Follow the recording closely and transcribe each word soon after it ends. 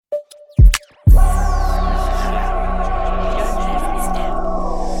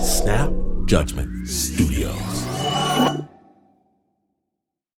Judgment Studios.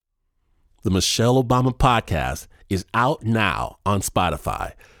 The Michelle Obama Podcast is out now on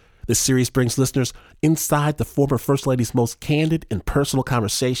Spotify. This series brings listeners inside the former First Lady's most candid and personal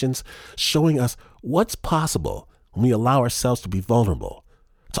conversations, showing us what's possible when we allow ourselves to be vulnerable,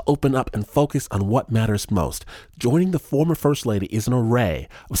 to open up and focus on what matters most. Joining the former First Lady is an array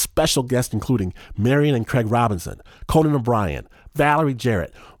of special guests, including Marion and Craig Robinson, Conan O'Brien, Valerie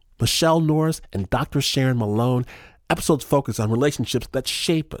Jarrett, Michelle Norris, and Dr. Sharon Malone. Episodes focus on relationships that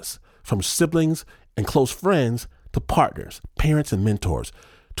shape us, from siblings and close friends to partners, parents, and mentors,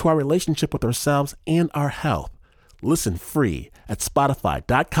 to our relationship with ourselves and our health. Listen free at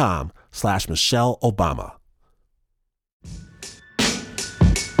spotify.com/Michelle Obama.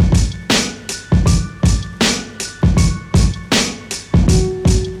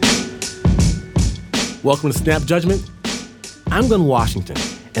 Welcome to Snap Judgment. I'm Glenn Washington,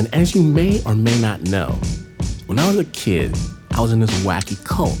 and as you may or may not know, when I was a kid, I was in this wacky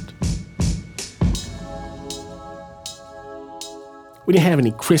cult. We didn't have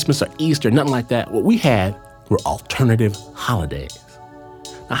any Christmas or Easter, nothing like that. What we had were alternative holidays.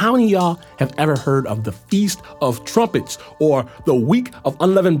 Now, how many of y'all have ever heard of the Feast of Trumpets or the Week of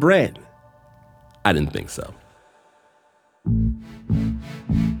Unleavened Bread? I didn't think so.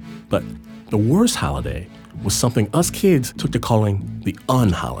 But the worst holiday was something us kids took to calling the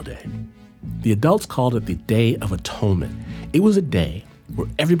unholiday. The adults called it the Day of Atonement. It was a day where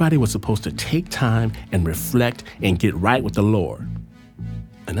everybody was supposed to take time and reflect and get right with the Lord.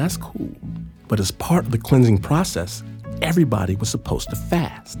 And that's cool. But as part of the cleansing process, everybody was supposed to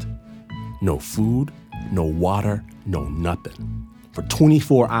fast. No food, no water, no nothing. For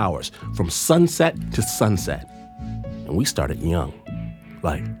 24 hours, from sunset to sunset. And we started young.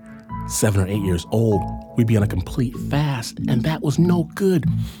 Like 7 or 8 years old, we'd be on a complete fast, and that was no good.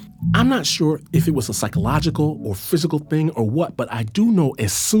 I'm not sure if it was a psychological or physical thing or what, but I do know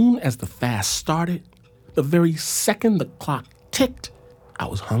as soon as the fast started, the very second the clock ticked, I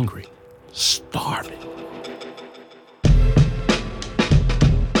was hungry, starving.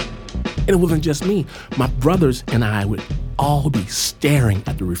 And it wasn't just me. My brothers and I would all be staring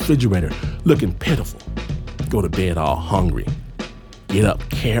at the refrigerator, looking pitiful. Go to bed all hungry. Get up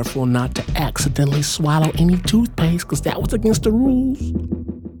careful not to accidentally swallow any toothpaste, because that was against the rules.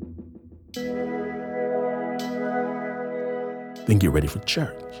 Then get ready for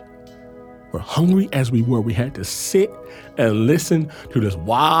church. We're hungry as we were. We had to sit and listen to this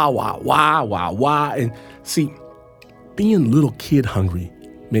wah, wah, wah, wah, wah. And see, being little kid hungry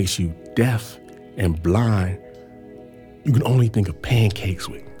makes you deaf and blind. You can only think of pancakes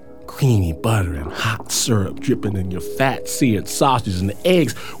with creamy butter and hot syrup dripping in your fat seared sausages and the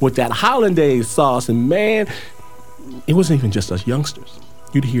eggs with that hollandaise sauce. And man, it wasn't even just us youngsters.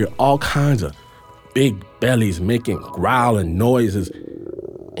 You'd hear all kinds of big bellies making growling noises.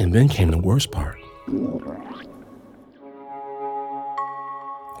 And then came the worst part.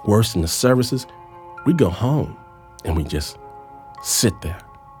 Worse than the services, we'd go home and we'd just sit there.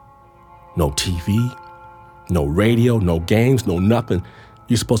 No TV, no radio, no games, no nothing.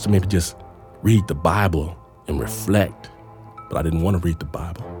 You're supposed to maybe just read the Bible and reflect. But I didn't want to read the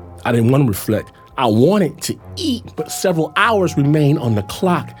Bible. I didn't want to reflect. I wanted to eat, but several hours remained on the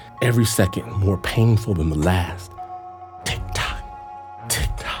clock, every second more painful than the last. Tick-tock,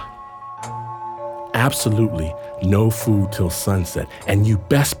 tick-tock. Absolutely no food till sunset. And you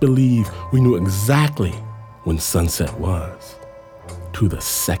best believe we knew exactly when sunset was. To the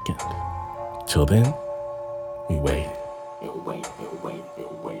second. Till then, we waited.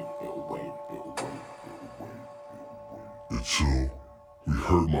 Until we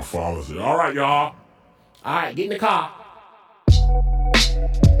heard my father say, "All right, y'all. All right, get in the car."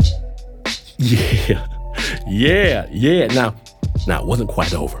 Yeah. Now, it wasn't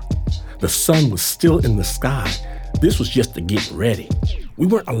quite over. The sun was still in the sky. This was just to get ready. We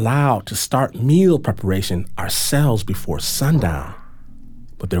weren't allowed to start meal preparation ourselves before sundown.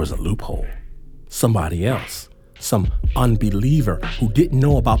 But there was a loophole. Somebody else, some unbeliever who didn't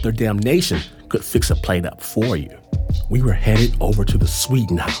know about their damnation, could fix a plate up for you. We were headed over to the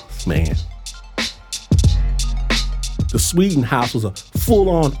Sweden House, man. The Sweden House was a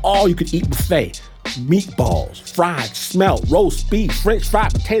full-on all-you-could-eat buffet. Meatballs, fried, smelt, roast beef, French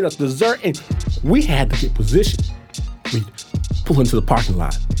fried potatoes, dessert, and we had to get positioned. We'd pull into the parking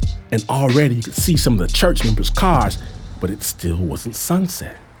lot, and already you could see some of the church members' cars, but it still wasn't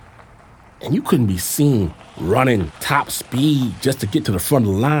sunset. And you couldn't be seen running top speed just to get to the front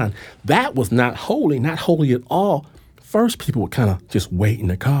of the line. That was not holy at all. First, people would kind of just wait in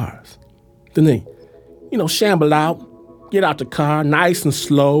their cars. Then they, shamble out, get out the car nice and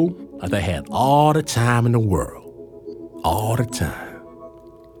slow, like they had all the time in the world. All the time.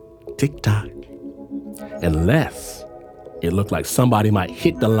 Tick-tock. Unless it looked like somebody might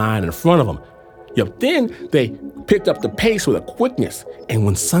hit the line in front of them. Yep, then they picked up the pace with a quickness. And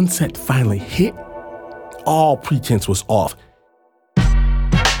when sunset finally hit, all pretense was off.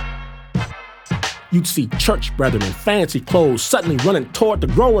 You'd see church brethren in fancy clothes suddenly running toward the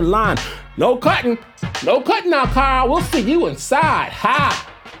growing line. No cutting now, Carl. We'll see you inside. Ha!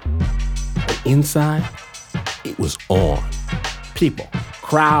 But inside, it was on. People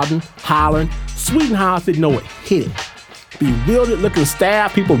crowding, hollering. Sweetenhouse didn't know what hit it. Bewildered-looking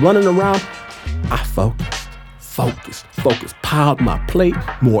staff, people running around. I focused, piled my plate,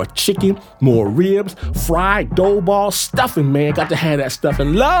 more chicken, more ribs, fried dough balls, stuffing, man. Got to have that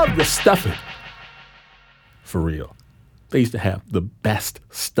stuffing. Love the stuffing. For real. They used to have the best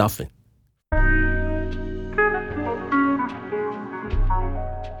stuffing.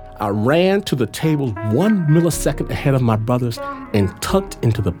 I ran to the table 1 millisecond ahead of my brothers and tucked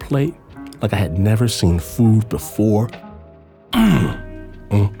into the plate like I had never seen food before.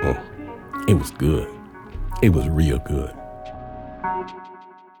 It was good. It was real good.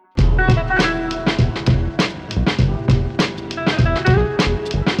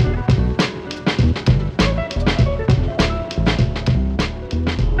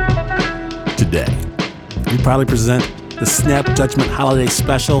 Today, we proudly present the Snap Judgment Holiday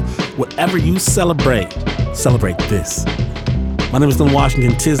Special. Whatever you celebrate this. My name is Lynn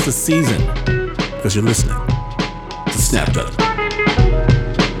Washington. 'Tis the season, because you're listening to Snap Judgment.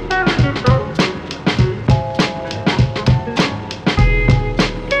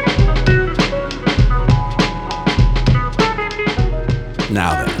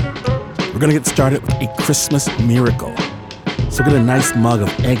 Now then, we're going to get started with a Christmas miracle. So get a nice mug of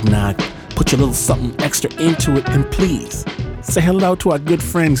eggnog, put your little something extra into it, and please say hello to our good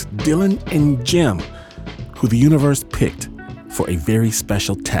friends Dylan and Jim, who the universe picked for a very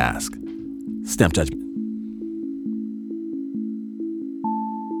special task. Snap Judgment.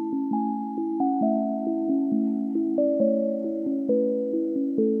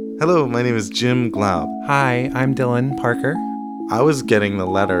 Hello, my name is Jim Glaub. Hi, I'm Dylan Parker. I was getting the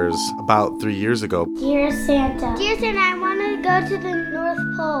letters about 3 years ago. Dear Santa. Dear Santa, I want to go to the North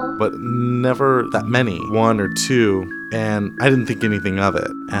Pole. But never that many, 1 or 2, and I didn't think anything of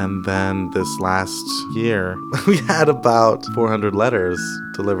it. And then this last year, we had about 400 letters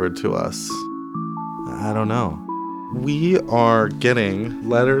delivered to us. I don't know. We are getting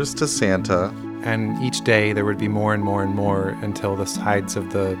letters to Santa. And each day there would be more and more and more until the sides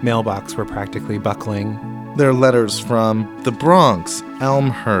of the mailbox were practically buckling. There are letters from the Bronx,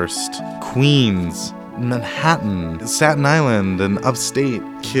 Elmhurst, Queens, Manhattan, Staten Island, and upstate.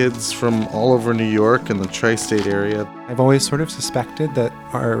 Kids from all over New York and the tri-state area. I've always sort of suspected that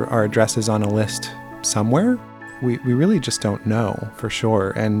our address is on a list somewhere. We really just don't know for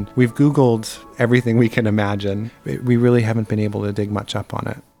sure. And we've Googled everything we can imagine. We really haven't been able to dig much up on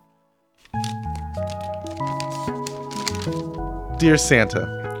it. Dear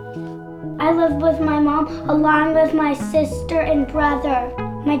Santa, I live with my mom along with my sister and brother.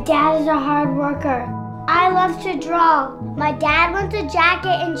 My dad is a hard worker. I love to draw. My dad wants a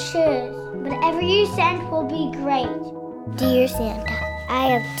jacket and shoes. Whatever you send will be great. Dear Santa, I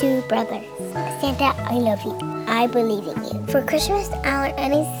have 2 brothers. Santa, I love you. I believe in you. For Christmas, I want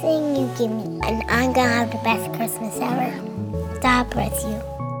anything you give me, and I'm gonna have the best Christmas ever. God bless you.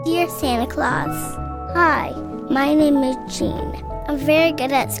 Dear Santa Claus. Hi, my name is Jean. I'm very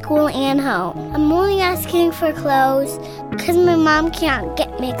good at school and home. I'm only asking for clothes because my mom can't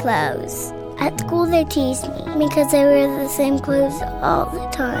get me clothes. At school they tease me because I wear the same clothes all the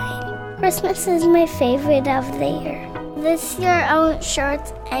time. Christmas is my favorite of the year. This year I want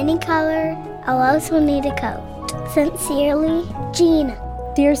shirts any color. I'll also need a coat. Sincerely, Jean.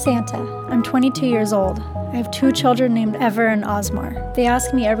 Dear Santa, I'm 22 years old. I have 2 children named Ever and Osmar. They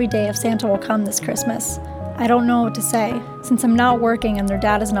ask me every day if Santa will come this Christmas. I don't know what to say. Since I'm not working and their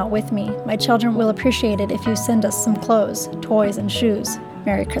dad is not with me, my children will appreciate it if you send us some clothes, toys, and shoes.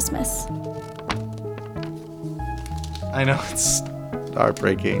 Merry Christmas. I know it's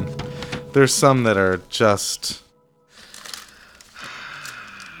heartbreaking. There's some that are just...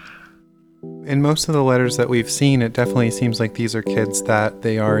 In most of the letters that we've seen, it definitely seems like these are kids that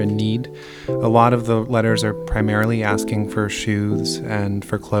they are in need. A lot of the letters are primarily asking for shoes and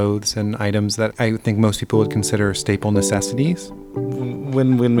for clothes and items that I think most people would consider staple necessities.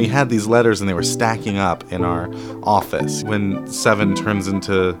 when we had these letters and they were stacking up in our office, when 7 turns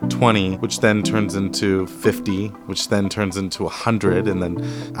into 20, which then turns into 50, which then turns into 100, and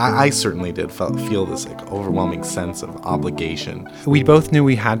then I certainly did feel this like overwhelming sense of obligation. We both knew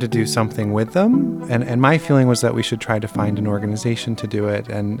we had to do something with them, and my feeling was that we should try to find an organization to do it,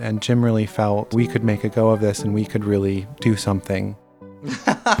 and Jim really felt we could make a go of this and we could really do something.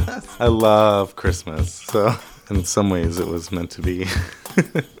 I love Christmas, so in some ways it was meant to be.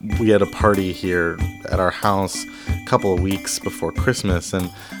 We had a party here at our house a couple of weeks before Christmas,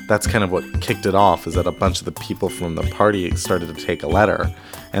 and that's kind of what kicked it off, is that a bunch of the people from the party started to take a letter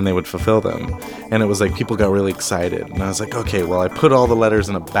and they would fulfill them. And it was like people got really excited, and I was like, okay, well, I put all the letters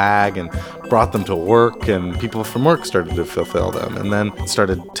in a bag and brought them to work, and people from work started to fulfill them, and then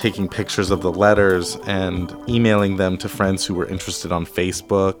started taking pictures of the letters and emailing them to friends who were interested on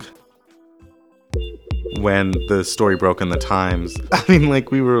Facebook. When the story broke in the Times, I mean,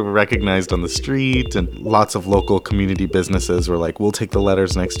 like, we were recognized on the street, and lots of local community businesses were like, we'll take the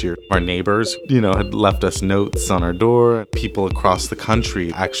letters next year. Our neighbors, had left us notes on our door. People across the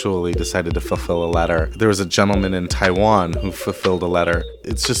country actually decided to fulfill a letter. There was a gentleman in Taiwan who fulfilled a letter.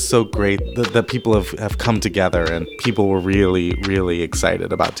 It's just so great that people have come together, and people were really, really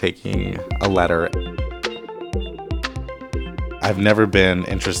excited about taking a letter. I've never been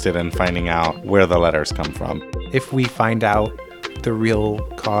interested in finding out where the letters come from. If we find out the real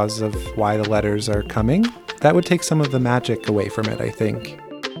cause of why the letters are coming, that would take some of the magic away from it, I think.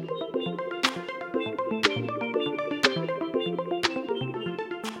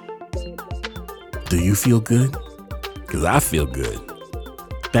 Do you feel good? Because I feel good.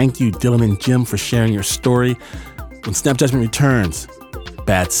 Thank you, Dylan and Jim, for sharing your story. When Snap Judgment returns,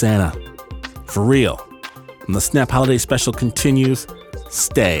 Bad Santa. For real. When the Snap Holiday Special continues,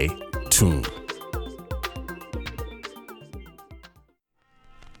 stay tuned.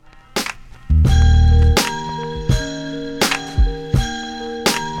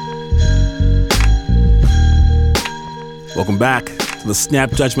 Welcome back to the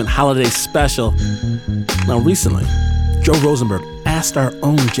Snap Judgment Holiday Special. Now, recently, Joe Rosenberg asked our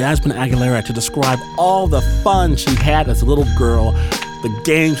own Jasmine Aguilera to describe all the fun she had as a little girl, the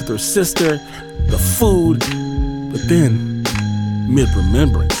games with her sister, the food. But then,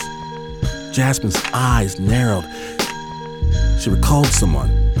 mid-remembrance, Jasmine's eyes narrowed. She recalled someone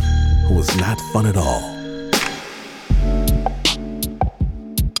who was not fun at all.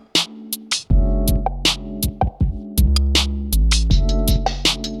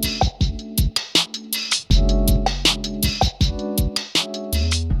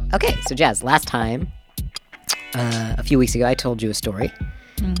 Okay, so Jazz, last time, a few weeks ago, I told you a story.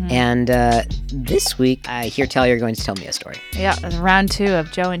 Mm-hmm. And this week, I hear tell you're going to tell me a story. Yeah, round 2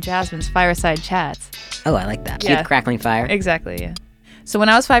 of Joe and Jasmine's fireside chats. Oh, I like that. Yeah. Cute crackling fire. Exactly, yeah. So when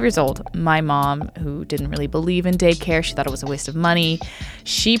I was 5 years old, my mom, who didn't really believe in daycare, she thought it was a waste of money,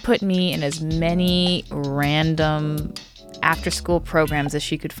 she put me in as many random after-school programs as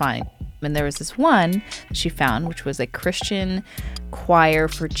she could find. And there was this one that she found, which was a Christian choir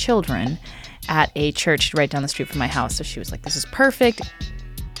for children at a church right down the street from my house. So she was like, this is perfect.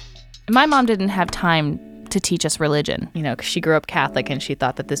 My mom didn't have time to teach us religion, because she grew up Catholic, and she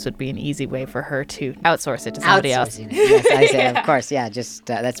thought that this would be an easy way for her to outsource it to somebody else. Yes, I say, yeah. Of course, yeah, just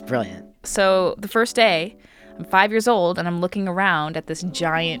that's brilliant. So the first day, I'm 5 years old, and I'm looking around at this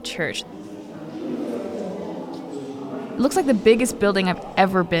giant church. It looks like the biggest building I've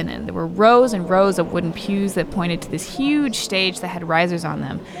ever been in. There were rows and rows of wooden pews that pointed to this huge stage that had risers on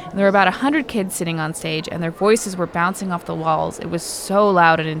them. And there were about 100 kids sitting on stage, and their voices were bouncing off the walls. It was so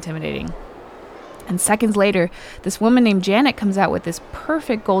loud and intimidating. And seconds later, this woman named Janet comes out with this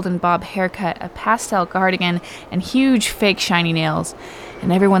perfect golden bob haircut, a pastel cardigan, and huge fake shiny nails.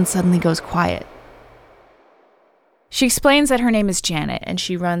 And everyone suddenly goes quiet. She explains that her name is Janet, and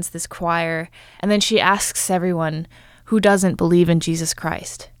she runs this choir. And then she asks everyone who doesn't believe in Jesus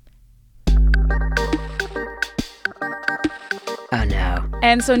Christ. Oh, no.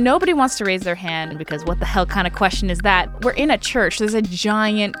 And so nobody wants to raise their hand, because what the hell kind of question is that? We're in a church. There's a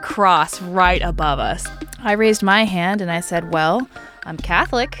giant cross right above us. I raised my hand and I said, well, I'm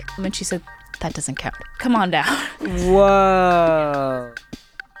Catholic. And she said, that doesn't count. Come on down. Whoa.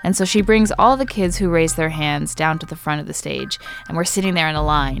 And so she brings all the kids who raised their hands down to the front of the stage, and we're sitting there in a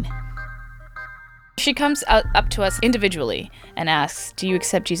line. She comes up to us individually and asks, do you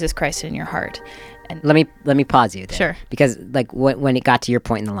accept Jesus Christ in your heart? And Let me pause you there. Sure. Because when it got to your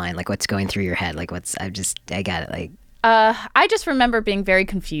point in the line, what's going through your head? I got it. I just remember being very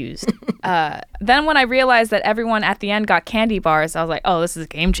confused. Then when I realized that everyone at the end got candy bars, I was like, oh, this is a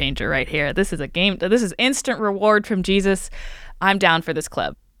game changer right here. This is instant reward from Jesus. I'm down for this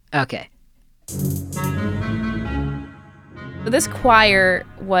club. Okay. This choir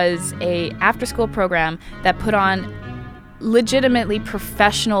was a after-school program that put on legitimately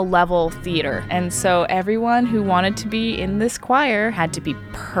professional level theater. And so everyone who wanted to be in this choir had to be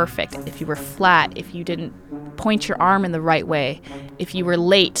perfect. If you were flat, if you didn't point your arm in the right way, if you were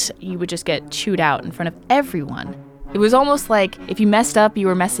late, you would just get chewed out in front of everyone. It was almost like if you messed up, you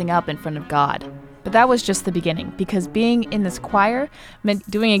were messing up in front of God. But that was just the beginning, because being in this choir meant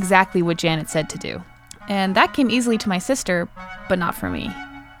doing exactly what Janet said to do. And that came easily to my sister, but not for me.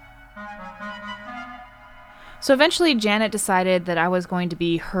 So eventually Janet decided that I was going to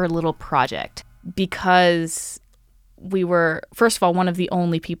be her little project, because we were, first of all, one of the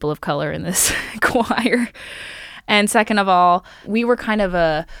only people of color in this choir. And second of all, we were kind of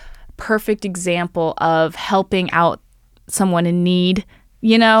a perfect example of helping out someone in need.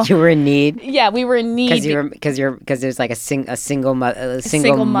 You know, you were in need. Yeah, we were in need because there's like a single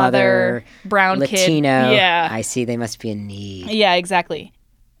mother, brown Latino. Kid. Yeah, I see. They must be in need. Yeah, exactly.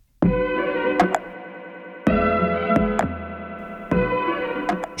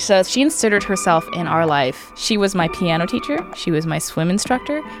 So she inserted herself in our life. She was my piano teacher. She was my swim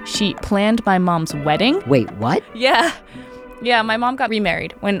instructor. She planned my mom's wedding. Wait, what? Yeah. Yeah, my mom got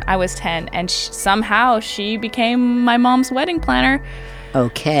remarried when I was 10, and somehow she became my mom's wedding planner.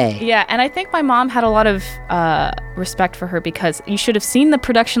 Okay. Yeah, and I think my mom had a lot of respect for her, because you should have seen the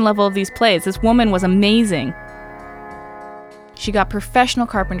production level of these plays. This woman was amazing. She got professional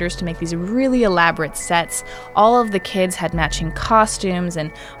carpenters to make these really elaborate sets. All of the kids had matching costumes,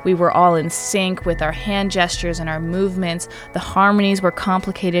 and we were all in sync with our hand gestures and our movements. The harmonies were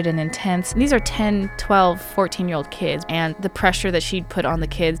complicated and intense. These are 10, 12, 14-year-old kids, and the pressure that she'd put on the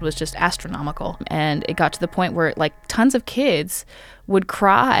kids was just astronomical. And it got to the point where, like, tons of kids would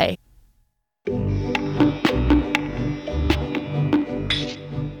cry.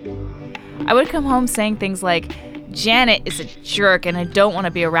 I would come home saying things like, Janet is a jerk and I don't want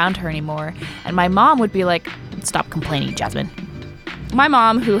to be around her anymore. And my mom would be like, stop complaining, Jasmine. My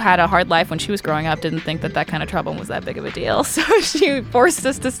mom, who had a hard life when she was growing up, didn't think that kind of trouble was that big of a deal. So she forced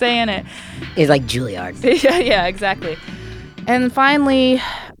us to stay in it. It's like Juilliard. Yeah, exactly. And finally,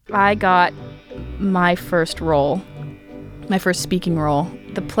 I got my first role, my first speaking role.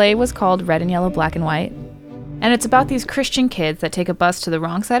 The play was called Red and Yellow, Black and White. And it's about these Christian kids that take a bus to the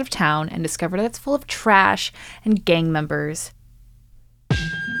wrong side of town and discover that it's full of trash and gang members.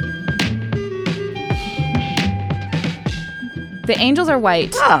 The angels are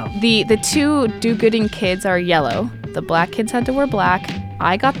white. Oh. The two do-gooding kids are yellow. The black kids had to wear black.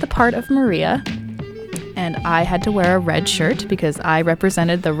 I got the part of Maria. And I had to wear a red shirt because I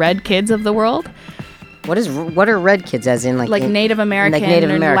represented the red kids of the world. What are red kids, as in like Native American, like Native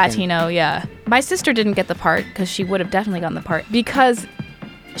or American. Latino? Yeah. My sister didn't get the part because she would have definitely gotten the part because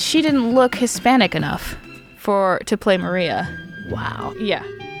she didn't look Hispanic enough to play Maria. Wow. Yeah.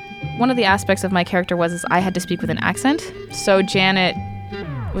 One of the aspects of my character was I had to speak with an accent. So Janet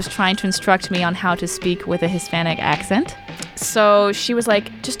was trying to instruct me on how to speak with a Hispanic accent. So she was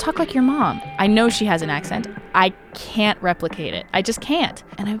like, just talk like your mom. I know she has an accent. I can't replicate it. I just can't.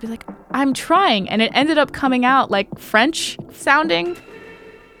 And I would be like, I'm trying. And it ended up coming out like French sounding.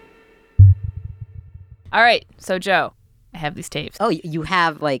 All right. So Joe, I have these tapes. Oh, you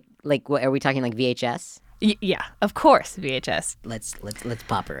have like what are we talking, like VHS? Yeah, of course, VHS. Let's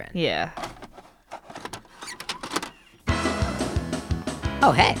pop her in. Yeah.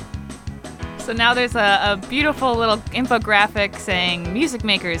 Oh, hey. So now there's a beautiful little infographic saying music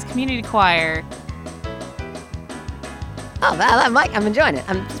makers, community choir. Oh, I'm enjoying it.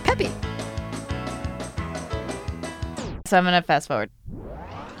 I'm just peppy. So I'm gonna fast forward.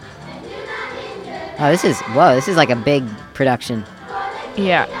 Oh, this is like a big production.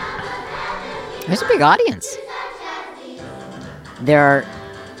 Yeah. There's a big audience. There are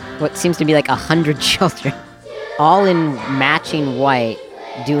what seems to be like 100 children, all in matching white,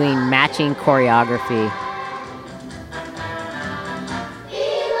 doing matching choreography.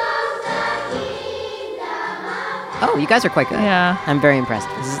 Oh, you guys are quite good. Yeah. I'm very impressed.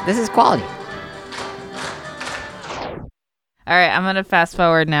 This is quality. All right, I'm gonna fast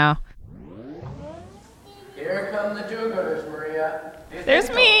forward now. Here come the do-gooders, Maria. There's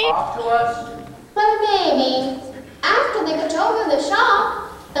me. Off to us. But baby, after they get over the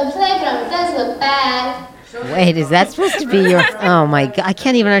shop, the playground does look bad. Wait, is that supposed to be your... Oh my God, I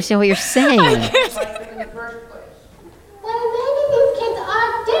can't even understand what you're saying. Well, maybe these kids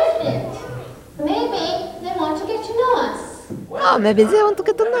are different. Maybe they want to get to know us. Oh, maybe they want to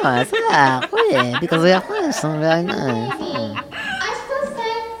get to know us. Yeah, really, because we are friends and very nice. Maybe. I still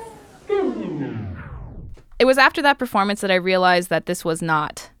say It was after that performance that I realized that this was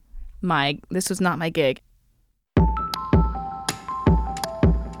not my gig.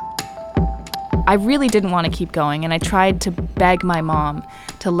 I really didn't want to keep going, and I tried to beg my mom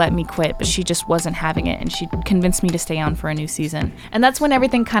to let me quit, but she just wasn't having it, and she convinced me to stay on for a new season. And that's when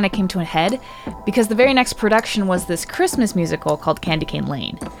everything kind of came to a head, because the very next production was this Christmas musical called Candy Cane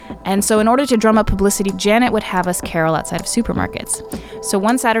Lane. And so in order to drum up publicity, Janet would have us carol outside of supermarkets. So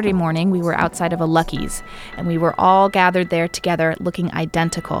one Saturday morning, we were outside of a Lucky's, and we were all gathered there together looking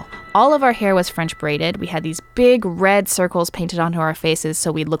identical. All of our hair was French braided. We had these big red circles painted onto our faces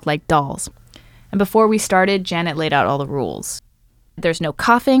so we looked like dolls. And before we started, Janet laid out all the rules. There's no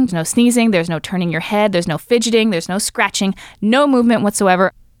coughing, there's no sneezing, there's no turning your head, there's no fidgeting, there's no scratching, no movement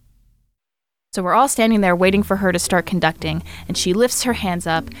whatsoever. So we're all standing there waiting for her to start conducting, and she lifts her hands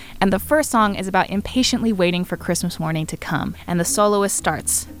up, and the first song is about impatiently waiting for Christmas morning to come, and the soloist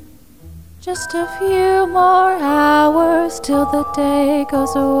starts. Just a few more hours till the day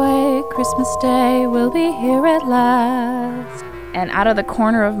goes away, Christmas Day will be here at last. And out of the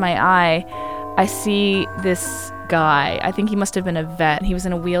corner of my eye, I see this guy. I think he must have been a vet. He was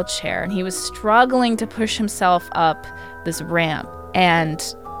in a wheelchair, and he was struggling to push himself up this ramp. And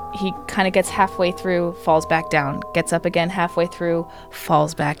he kind of gets halfway through, falls back down, gets up again halfway through,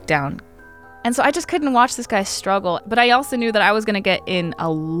 falls back down. And so I just couldn't watch this guy struggle. But I also knew that I was going to get in a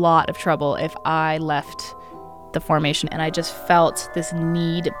lot of trouble if I left the formation, and I just felt this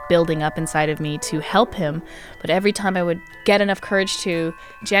need building up inside of me to help him. But every time I would get enough courage to,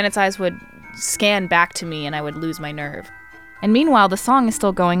 Janet's eyes would scan back to me and I would lose my nerve. And meanwhile, the song is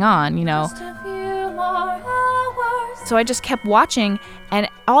still going on, you know. Just a few more hours. So I just kept watching, and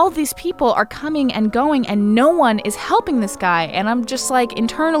all these people are coming and going, and no one is helping this guy. And I'm just like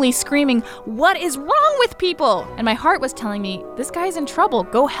internally screaming, what is wrong with people? And my heart was telling me, this guy's in trouble,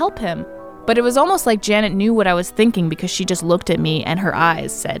 go help him. But it was almost like Janet knew what I was thinking, because she just looked at me and her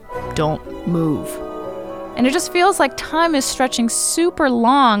eyes said, don't move. And it just feels like time is stretching super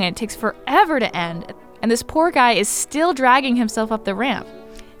long and it takes forever to end. And this poor guy is still dragging himself up the ramp.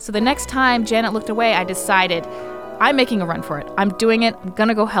 So the next time Janet looked away, I decided, I'm making a run for it. I'm doing it. I'm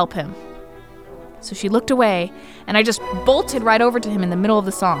gonna go help him. So she looked away, and I just bolted right over to him in the middle of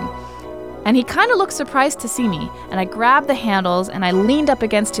the song. And he kind of looked surprised to see me, and I grabbed the handles, and I leaned up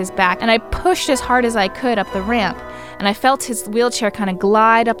against his back, and I pushed as hard as I could up the ramp. And I felt his wheelchair kind of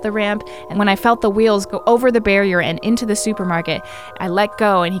glide up the ramp, and when I felt the wheels go over the barrier and into the supermarket, I let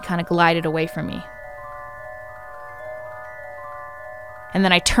go, and he kind of glided away from me. And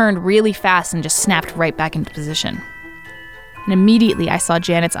then I turned really fast and just snapped right back into position. And immediately I saw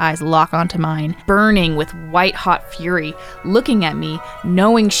Janet's eyes lock onto mine, burning with white-hot fury, looking at me,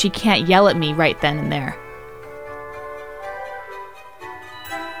 knowing she can't yell at me right then and there.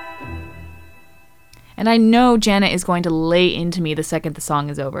 And I know Janet is going to lay into me the second the song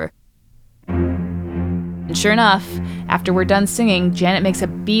is over. And sure enough, after we're done singing, Janet makes a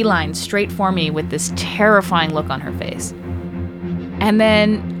beeline straight for me with this terrifying look on her face. And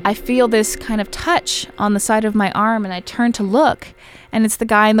then I feel this kind of touch on the side of my arm, and I turn to look, and it's the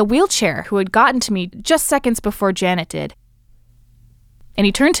guy in the wheelchair who had gotten to me just seconds before Janet did. And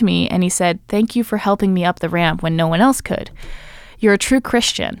he turned to me and he said, "Thank you for helping me up the ramp when no one else could. You're a true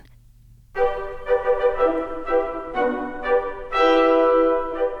Christian."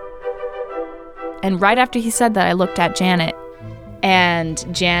 And right after he said that, I looked at Janet. And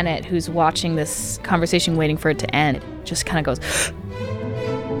Janet, who's watching this conversation waiting for it to end, just kind of goes...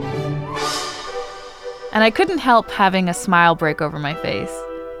 And I couldn't help having a smile break over my face.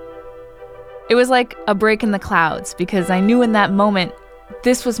 It was like a break in the clouds, because I knew in that moment,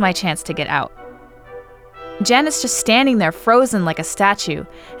 this was my chance to get out. Janet's just standing there frozen like a statue,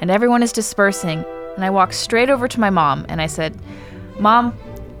 and everyone is dispersing, and I walked straight over to my mom, and I said, "Mom,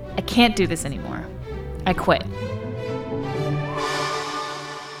 I can't do this anymore. I quit."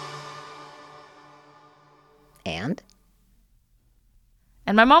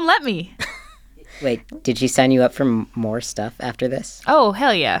 And my mom let me. Wait, did she sign you up for more stuff after this? Oh,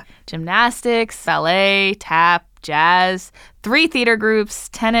 hell yeah. Gymnastics, ballet, tap, jazz, 3 theater groups,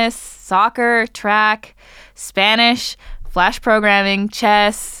 tennis, soccer, track, Spanish, flash programming,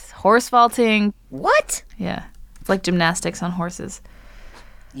 chess, horse vaulting. What? Yeah. It's like gymnastics on horses.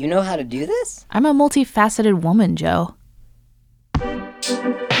 You know how to do this? I'm a multifaceted woman, Joe.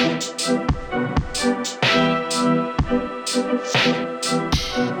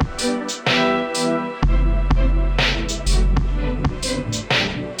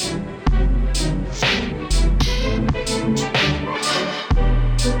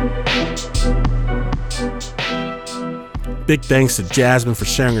 Big thanks to Jasmine for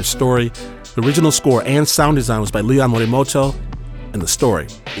sharing her story. The original score and sound design was by Leon Morimoto, and the story,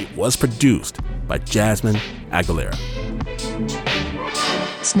 it was produced by Jasmine Aguilera.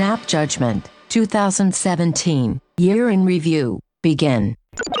 Snap Judgment, 2017. Year in review. Begin.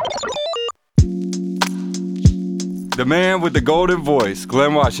 The man with the golden voice,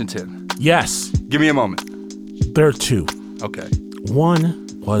 Glenn Washington. Yes. Give me a moment. There are two. Okay. One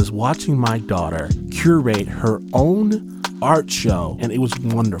was watching my daughter curate her own art show, and it was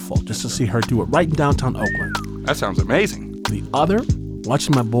wonderful just to see her do it right in downtown Oakland. That sounds amazing. The other,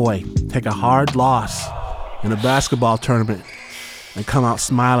 watching my boy take a hard loss in a basketball tournament and come out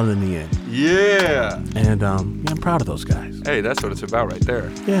smiling in the end. Yeah. And I'm proud of those guys. Hey, that's what it's about right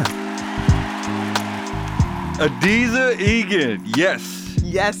there. Yeah. Adiza Egan, yes.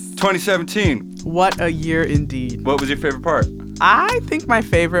 Yes. 2017. What a year indeed. What was your favorite part? I think my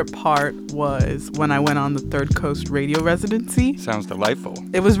favorite part was when I went on the Third Coast radio residency. Sounds delightful.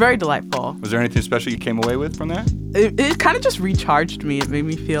 It was very delightful. Was there anything special you came away with from that? It kind of just recharged me. It made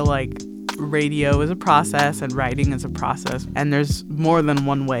me feel like radio is a process and writing is a process, and there's more than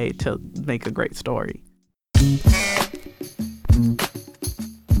one way to make a great story.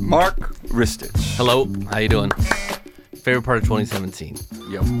 Mark Ristich. Hello, how you doing? Favorite part of 2017?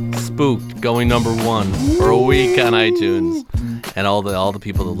 Yep. Spooked, going #1 for a week on iTunes, and all the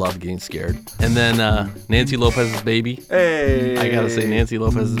people that love getting scared. And then Nancy Lopez's Baby. Hey. I gotta say Nancy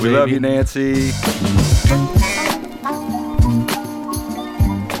Lopez's Baby. We love you, Nancy.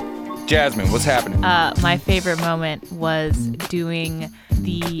 Jasmine, what's happening? My favorite moment was doing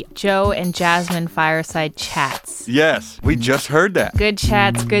the Joe and Jasmine fireside chats. Yes, we just heard that. Good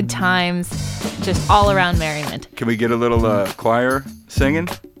chats, good times, just all around merriment. Can we get a little choir singing?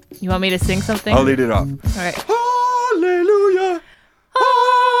 You want me to sing something? I'll lead it off. All right. Hallelujah.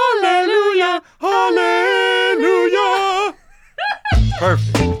 Hallelujah. Hallelujah.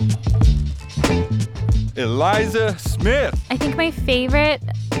 Perfect. Eliza Smith. I think my favorite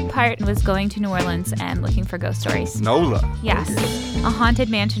part was going to New Orleans and looking for ghost stories. Nola. Yes. A haunted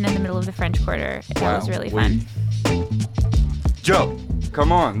mansion in the middle of the French Quarter. That was really fun. Joe,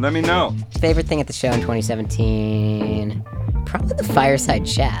 come on, let me know. Favorite thing at the show in 2017? Probably the fireside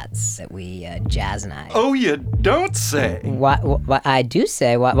chats that we, Jazz and I. Oh, you don't say. What I do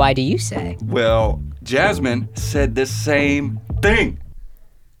say. Why do you say? Well, Jasmine said the same thing.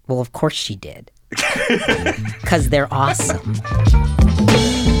 Well, of course she did. Because they're awesome.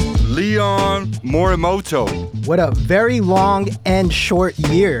 Leon Morimoto. What a very long and short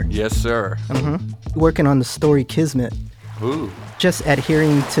year. Yes, sir. Working on the story Kismet. Ooh. Just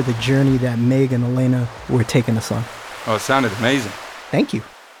adhering to the journey that Meg and Elena were taking us on. Oh, it sounded amazing. Thank you.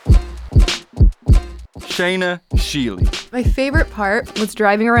 Shayna Sheely. My favorite part was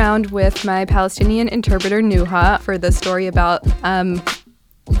driving around with my Palestinian interpreter, Nuha, for the story about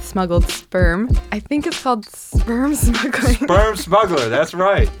smuggled sperm. I think it's called sperm smuggling. Sperm smuggler, that's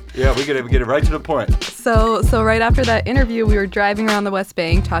right. Yeah, we get it right to the point. So right after that interview, we were driving around the West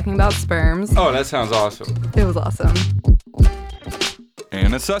Bank talking about sperms. Oh, that sounds awesome. It was awesome.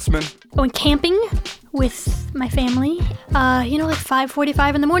 Anna Sussman. I went camping with my family. Like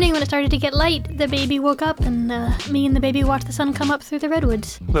 5:45 in the morning when it started to get light, the baby woke up and me and the baby watched the sun come up through the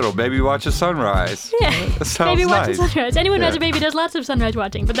redwoods. Little baby watches sunrise. Yeah, that sounds baby nice. watches sunrise. Anyone who has a baby does lots of sunrise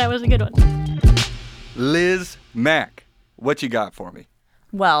watching, but that was a good one. Liz Mack, what you got for me?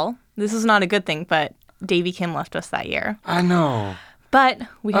 Well, this is not a good thing, but Davy Kim left us that year. I know. But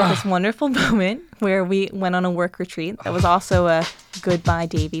we had this wonderful moment where we went on a work retreat that was also a goodbye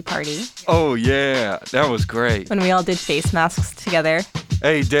Davy party. Oh, yeah. That was great. When we all did face masks together.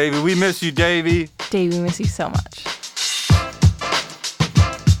 Hey, Davy, we miss you, Davy. Davy, we miss you so much.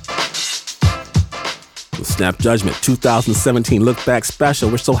 The Snap Judgment 2017 Look Back Special.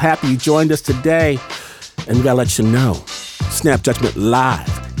 We're so happy you joined us today. And we gotta let you know, Snap Judgment Live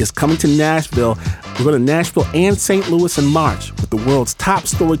is coming to Nashville. We're going to Nashville and St. Louis in March with the world's top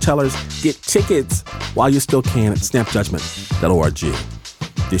storytellers. Get tickets while you still can at snapjudgment.org.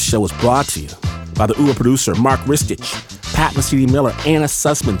 This show is brought to you by the UA producer Mark Ristich, Pat Mesiti-Miller, Anna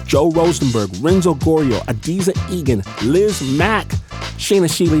Sussman, Joe Rosenberg, Renzo Gorio, Adiza Egan, Liz Mack, Shayna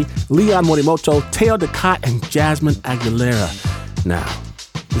Sheely, Leon Morimoto, Teo Ducott, and Jasmine Aguilera. Now,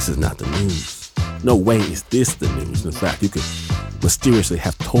 this is not the news. No way is this the news. In fact, you could mysteriously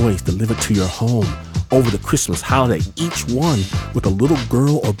have toys delivered to your home over the Christmas holiday, each one with a little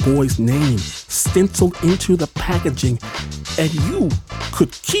girl or boy's name stenciled into the packaging. And you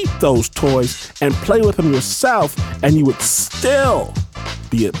could keep those toys and play with them yourself, and you would still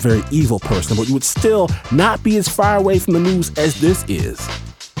be a very evil person, but you would still not be as far away from the news as this is.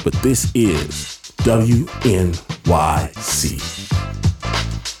 But this is WNYC.